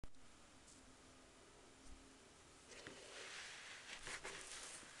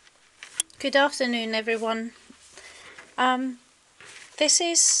Good afternoon, everyone. This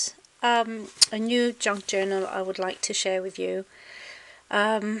is a new junk journal I would like to share with you.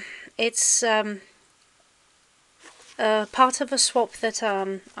 It's part of a swap that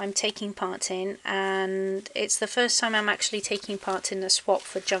I'm taking part in, and it's the first time I'm actually taking part in a swap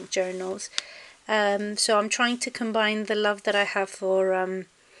for junk journals. So I'm trying to combine the love that I have for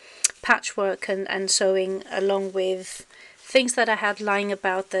patchwork and sewing, along with things that I had lying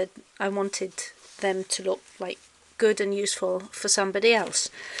about that I wanted them to look like good and useful for somebody else.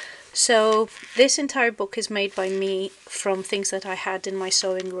 So this entire book is made by me from things that I had in my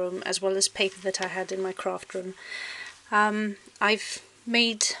sewing room, as well as paper that I had in my craft room. I've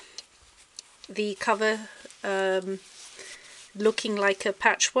made the cover looking like a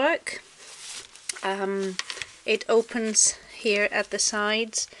patchwork. It opens here at the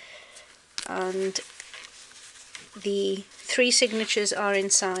sides, and the 3 signatures are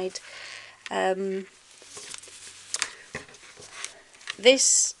inside.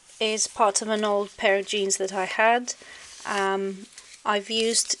 This is part of an old pair of jeans that I had. I've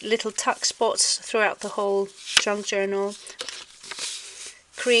used little tuck spots throughout the whole junk journal,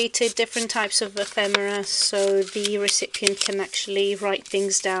 created different types of ephemera so the recipient can actually write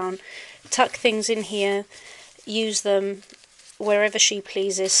things down, tuck things in here, use them wherever she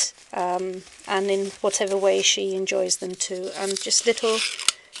pleases, and in whatever way she enjoys them too, and just little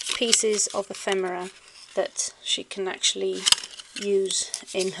pieces of ephemera that she can actually use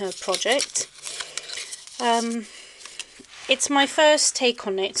in her project. It's my first take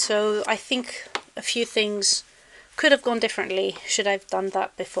on it, so I think a few things could have gone differently should I've done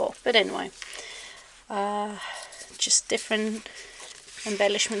that before, but anyway, just different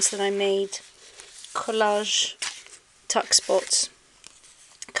embellishments that I made, collage, tuck spots,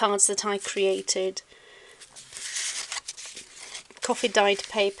 cards that I created, coffee dyed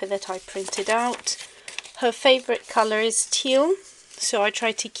paper that I printed out. Her favourite colour is teal, so I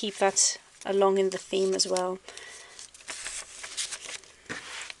tried to keep that along in the theme as well.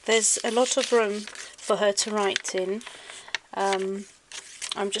 There's a lot of room for her to write in. I'm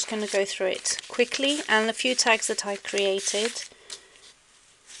just going to go through it quickly, and a few tags that I created.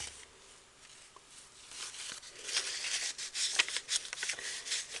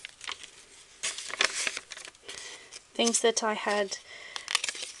 Things that I had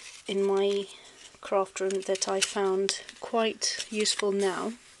in my craft room that I found quite useful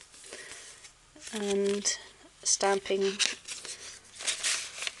now, and stamping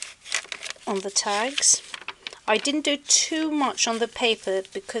on the tags. I didn't do too much on the paper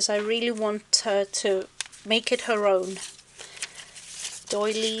because I really want her to make it her own.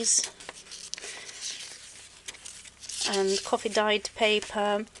 Doilies and coffee dyed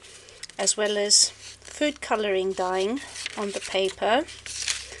paper, as well as food colouring dyeing on the paper.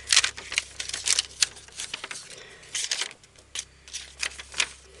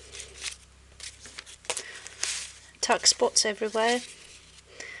 Tuck spots everywhere,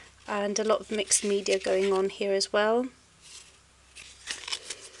 and a lot of mixed media going on here as well.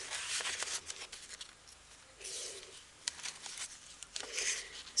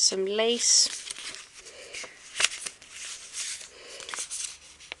 Some lace,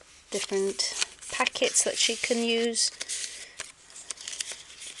 different packets that she can use,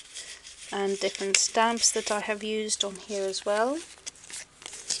 and different stamps that I have used on here as well.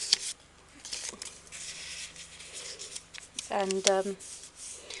 And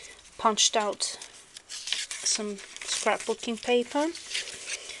punched out some scrapbooking paper.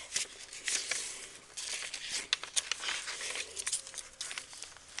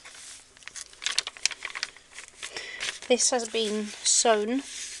 This has been sewn,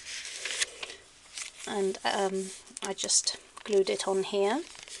 and I just glued it on here,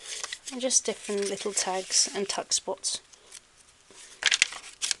 and just different little tags and tuck spots.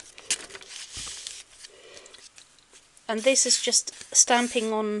 And this is just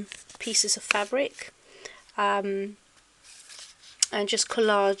stamping on pieces of fabric, and just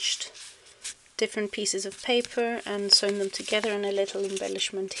collaged different pieces of paper and sewn them together, and a little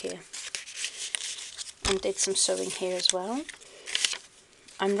embellishment here, and did some sewing here as well.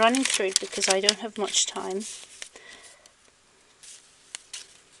 I'm running through it because I don't have much time.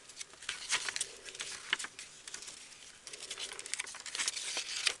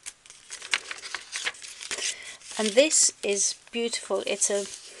 And this is beautiful. It's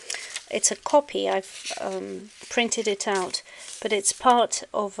a copy. I've printed it out, but it's part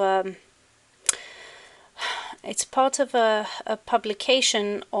of It's part of a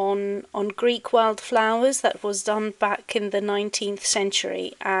publication on Greek wildflowers that was done back in the 19th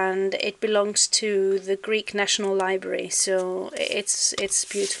century, and it belongs to the Greek National Library, so it's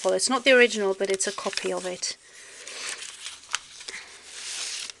beautiful. It's not the original, but it's a copy of it.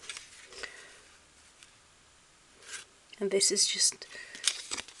 And this is just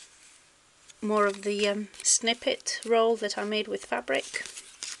more of the snippet roll that I made with fabric.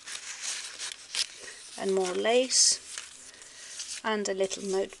 And more lace, and a little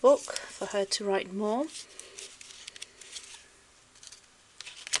notebook for her to write more.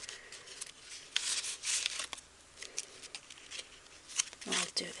 I'll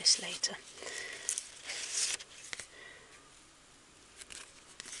do this later.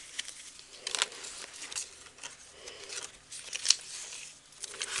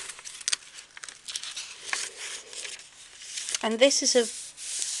 And this is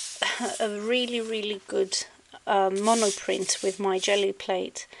a really good monoprint with my jelly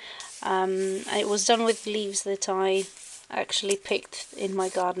plate. It was done with leaves that I actually picked in my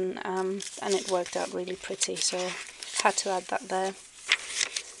garden, and it worked out really pretty, so had to add that there.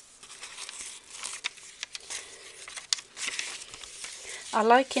 I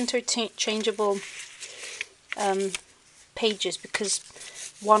like interchangeable pages because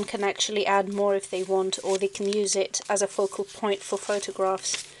one can actually add more if they want, or they can use it as a focal point for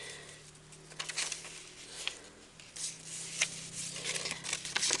photographs.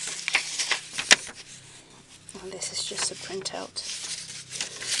 And this is just a printout.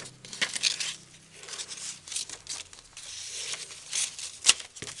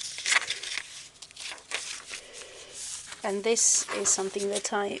 And this is something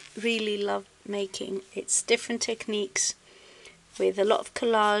that I really love making. It's different techniques with a lot of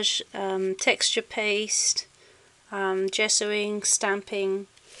collage, texture paste, gessoing, stamping,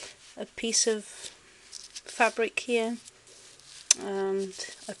 a piece of fabric here, and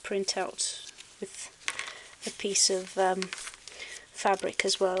a printout with a piece of fabric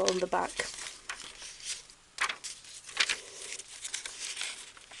as well on the back.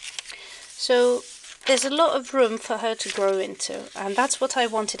 So there's a lot of room for her to grow into, and that's what I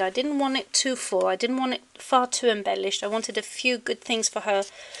wanted. I didn't want it too full, I didn't want it far too embellished. I wanted a few good things for her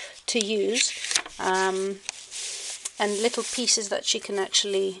to use, and little pieces that she can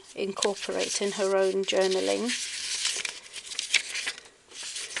actually incorporate in her own journaling.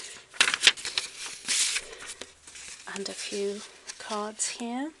 And a few cards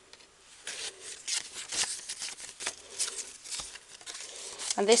here.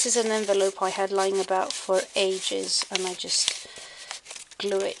 And this is an envelope I had lying about for ages, and I just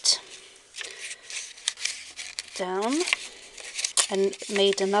glue it down and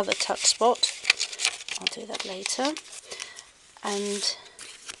made another tuck spot. I'll do that later. And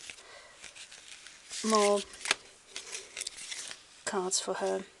more cards for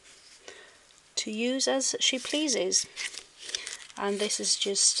her to use as she pleases. And this is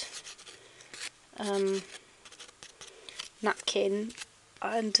just napkin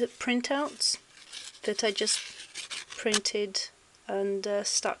and printouts that I just printed and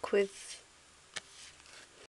stuck with